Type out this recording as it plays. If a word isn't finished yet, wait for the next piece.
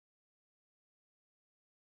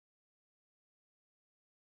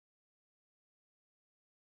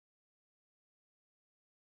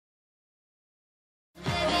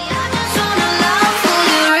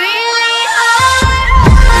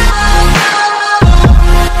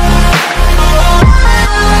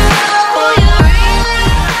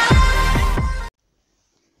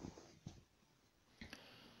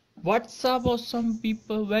What's up, awesome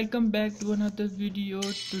people? Welcome back to another video.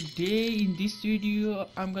 Today in this video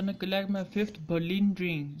I'm gonna collect my fifth Berlin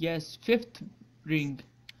ring. Yes, fifth ring.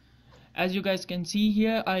 As you guys can see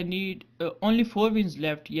here, I need only 4 wins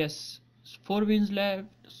left. Yes, 4 wins left,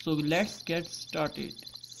 so let's get started.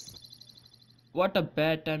 What a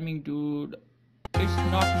bad timing, dude. It's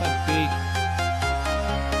not my break.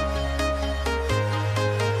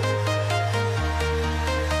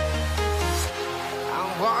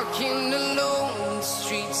 Walking alone, the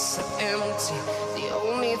streets are empty. The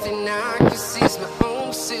only thing I can see is my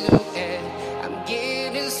own silhouette. I'm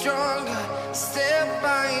getting stronger, step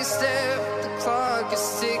by step. The clock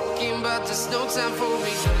is ticking, but there's no time for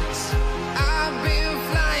regrets. I've been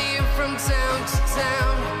flying from town to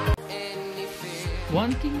town.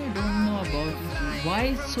 One thing I don't know about is why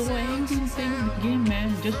it's so angry in playing the game,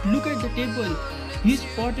 man. Just look at the table. He's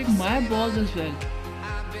spotting my balls as well.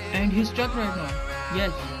 And he's stuck right now.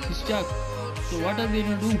 Yes, he's stuck. So what are we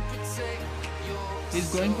gonna do? He's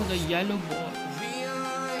going for the yellow ball.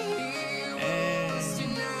 And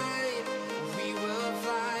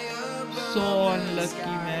so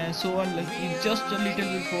unlucky, man. So unlucky. Just a little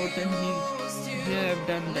bit forth and he have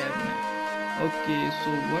done that, man. Okay, so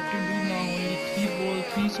what to do now? Only 3 balls,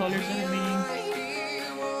 3 solids are remaining.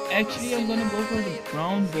 Actually, I'm gonna go for the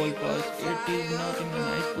brown ball first. It is not in a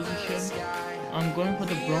nice position. I'm going for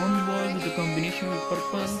the brown ball with the combination with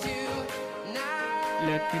purple.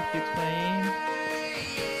 Let me fix my aim.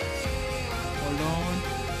 Hold on.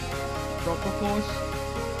 Proper force.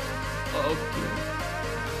 Okay.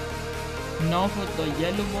 Now for the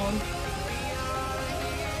yellow ball.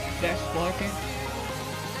 Let's spot it.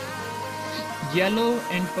 Yellow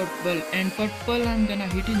and purple. And purple I'm gonna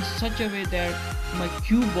hit in such a way that my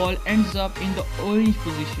cue ball ends up in the orange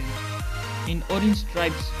position. In orange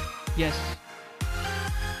stripes. Yes.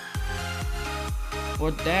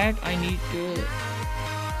 For that I need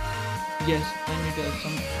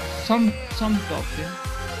some token.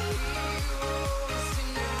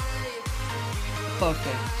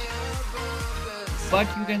 Perfect. But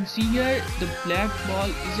you can see here the black ball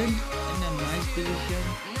isn't in a nice position.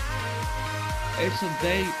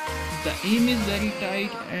 The aim is very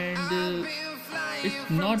tight and it's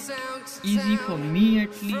not easy for me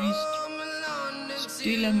at least.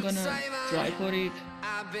 Still I'm gonna try for it.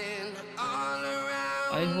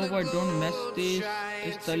 I hope I don't mess this.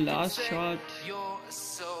 It's the last shot.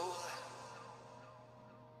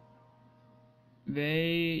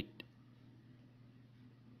 Wait.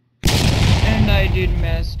 And I did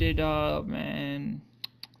mess it up, man.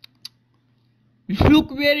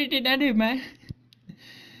 Look where it ended, man.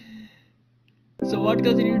 So what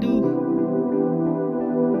can you do?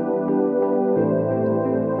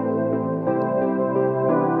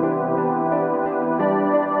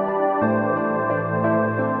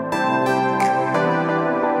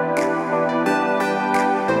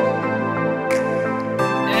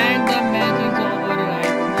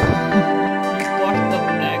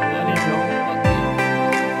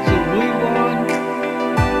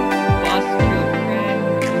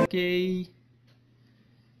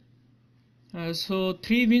 So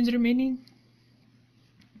 3 wins remaining,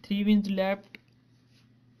 3 wins left.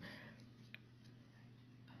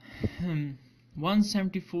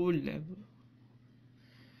 174 level.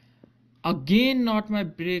 Again not my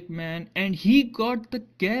break, man. And he got the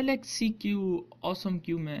Galaxy Q. Awesome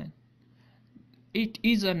Q, man. It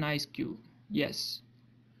is a nice Q. Yes,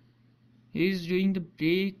 he's doing the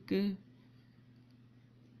break.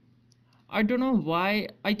 I don't know why.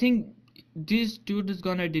 I think this dude is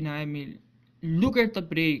gonna deny me. Look at the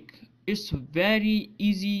break. It's very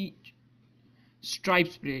easy.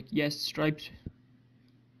 Stripes break. Yes, stripes.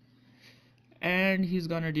 And he's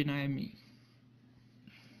gonna deny me.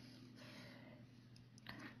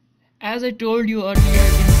 As I told you earlier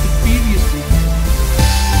in the previous video,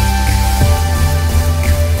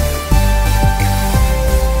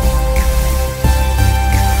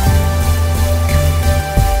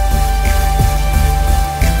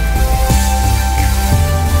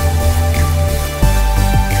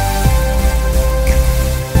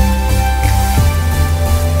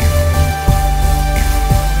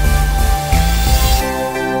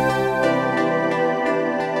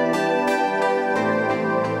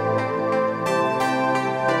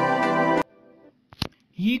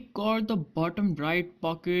 he caught the bottom right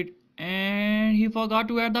pocket and he forgot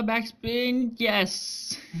to add the backspin.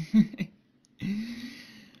 Yes.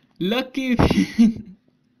 Lucky.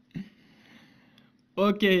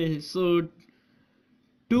 Okay, so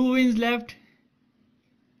 2 wins left.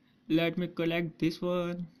 Let me collect this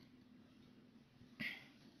one.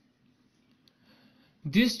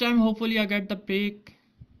 This time hopefully I get the pick.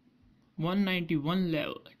 191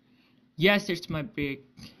 level. Yes, it's my break.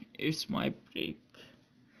 It's my break.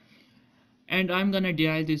 And I'm gonna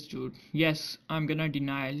deny this dude. Yes, I'm gonna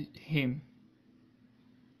deny him.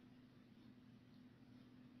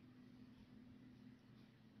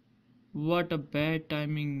 What a bad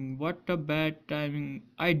timing. What a bad timing.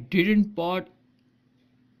 I didn't pot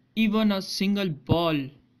even a single ball.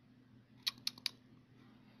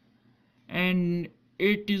 And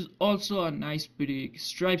it is also a nice break.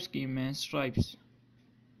 Stripes game, man. Stripes.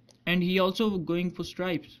 And he also going for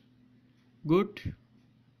stripes. Good.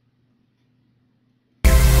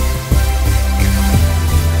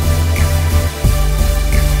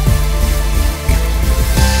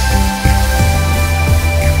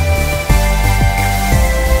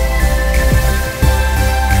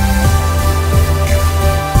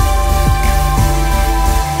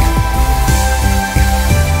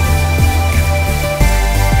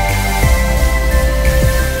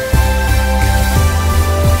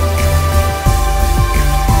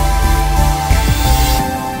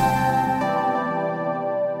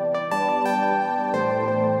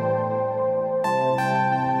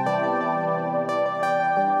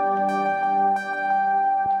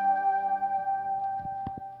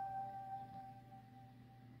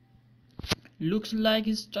 Looks like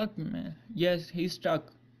he's stuck, man. Yes, he's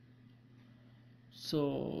stuck.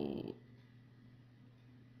 So,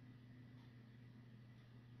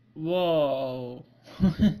 wow.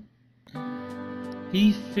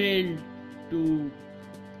 He failed to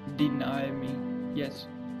deny me. Yes.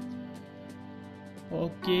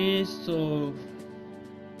 Okay, so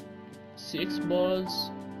 6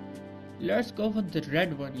 balls. Let's go for the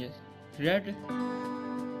red one. Yes, red.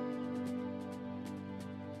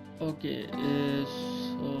 Okay,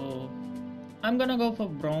 so I'm gonna go for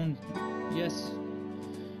brown. Yes,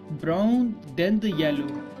 brown, then the yellow,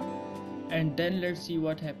 and then let's see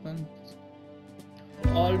what happens.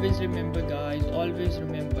 Always remember, guys, always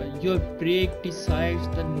remember, your break decides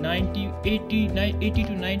the 80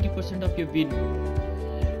 to 90% of your win.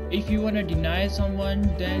 If you wanna deny someone,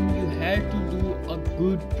 then you have to do a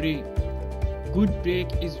good break. Good break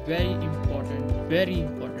is very important, very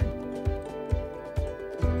important.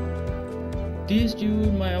 This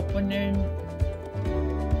dude, my opponent,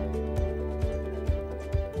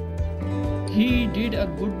 he did a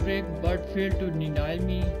good break but failed to deny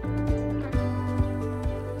me.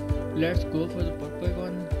 Let's go for the purple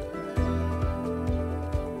one.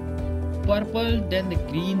 Purple, then the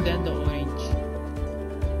green, then the orange.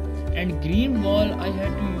 And green ball, I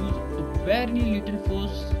had to use a very little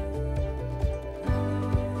force,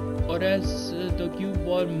 or else the cue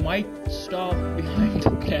ball might stop behind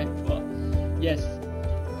the black ball. Yes.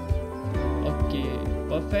 Okay,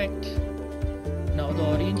 perfect. Now the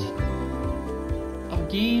orange.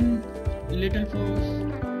 Again, little force.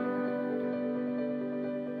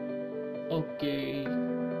 Okay.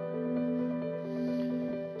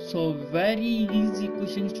 So very easy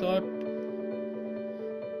cushion shot.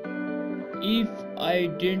 If I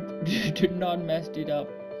did not messed it up.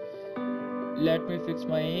 Let me fix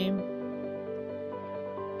my aim.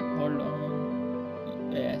 Hold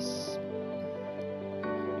on. Yes.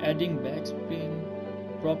 Adding backspin,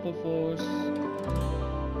 proper force,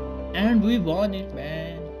 and we won it,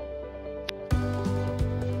 man.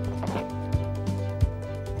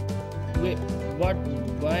 Wait, what?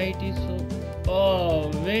 Why it is so? Oh,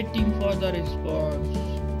 waiting for the response.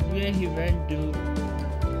 Where he went to?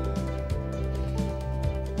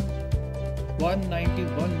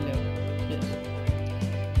 191 level. Yes.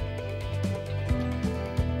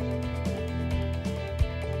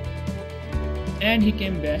 And he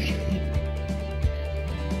came back.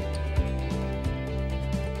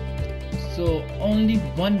 So only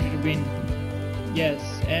one win. Yes,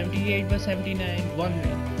 78 by 79, one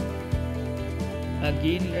win.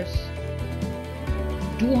 Again, let's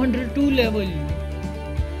 202 level.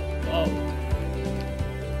 Wow.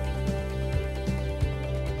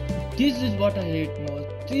 This is what I hate most.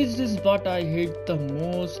 This is what I hate the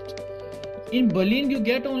most. In Berlin, you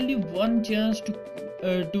get only one chance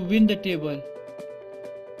to win the table.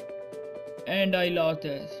 And I lost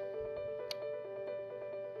this.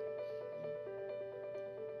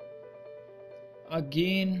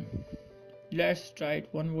 Again, let's try it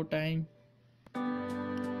one more time.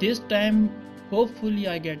 This time, hopefully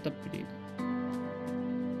I get the break.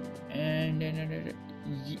 And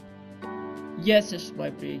yes, it's my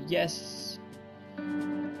break. Yes.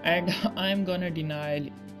 And I'm gonna deny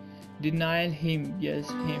him. Yes,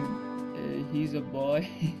 him. He's a boy.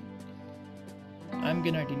 I'm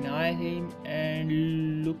gonna deny him,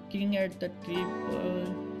 and looking at the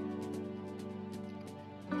table,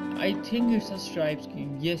 I think it's a stripes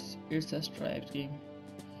game. Yes, it's a stripes game.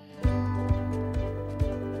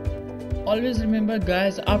 Always remember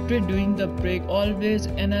guys, after doing the break, always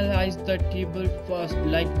analyze the table first,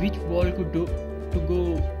 like which ball could do to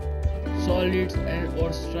go solids and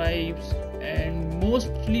or stripes, and most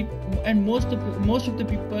of the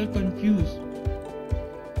people confuse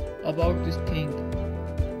about this thing.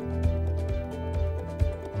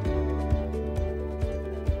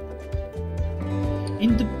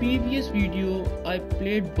 In the previous video I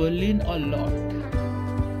played Berlin a lot.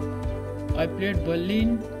 I played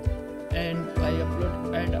Berlin and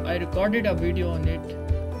I recorded a video on it.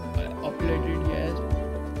 I uploaded, yes.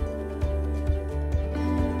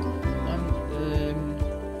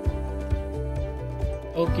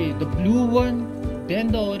 Okay, the blue one,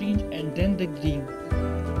 then the orange, and then the green.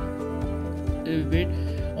 Wait,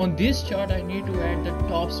 on this chart I need to add the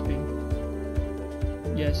top spin.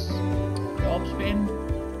 Yes, top spin.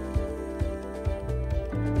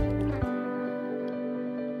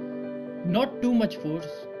 Not too much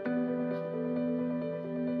force.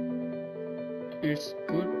 It's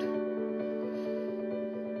good.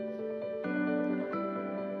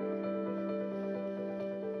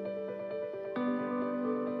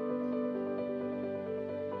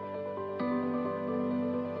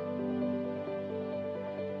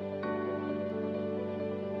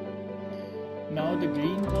 Now the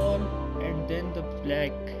green ball and then the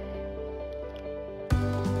black.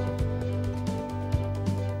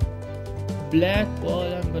 Black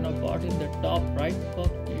ball I'm gonna put in the top right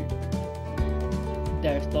pocket.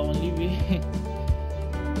 That's the only way.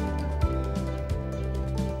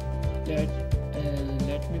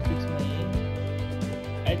 Let me fix my aim.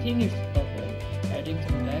 I think it's proper. Adding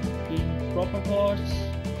some black spin, proper horse.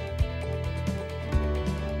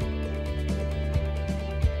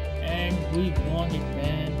 And we won it,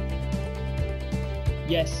 man.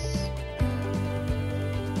 Yes.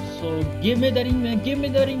 So give me the ring, man. Give me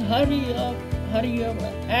the ring. Hurry up. Hurry up.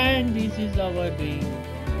 And this is our ring.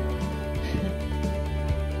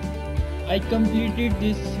 I completed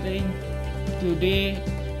this ring today.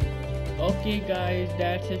 Okay guys,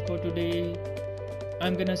 that's it for today.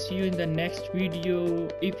 I'm gonna see you in the next video.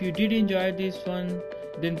 If you did enjoy this one,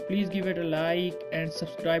 then please give it a like and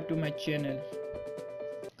subscribe to my channel.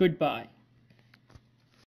 Goodbye.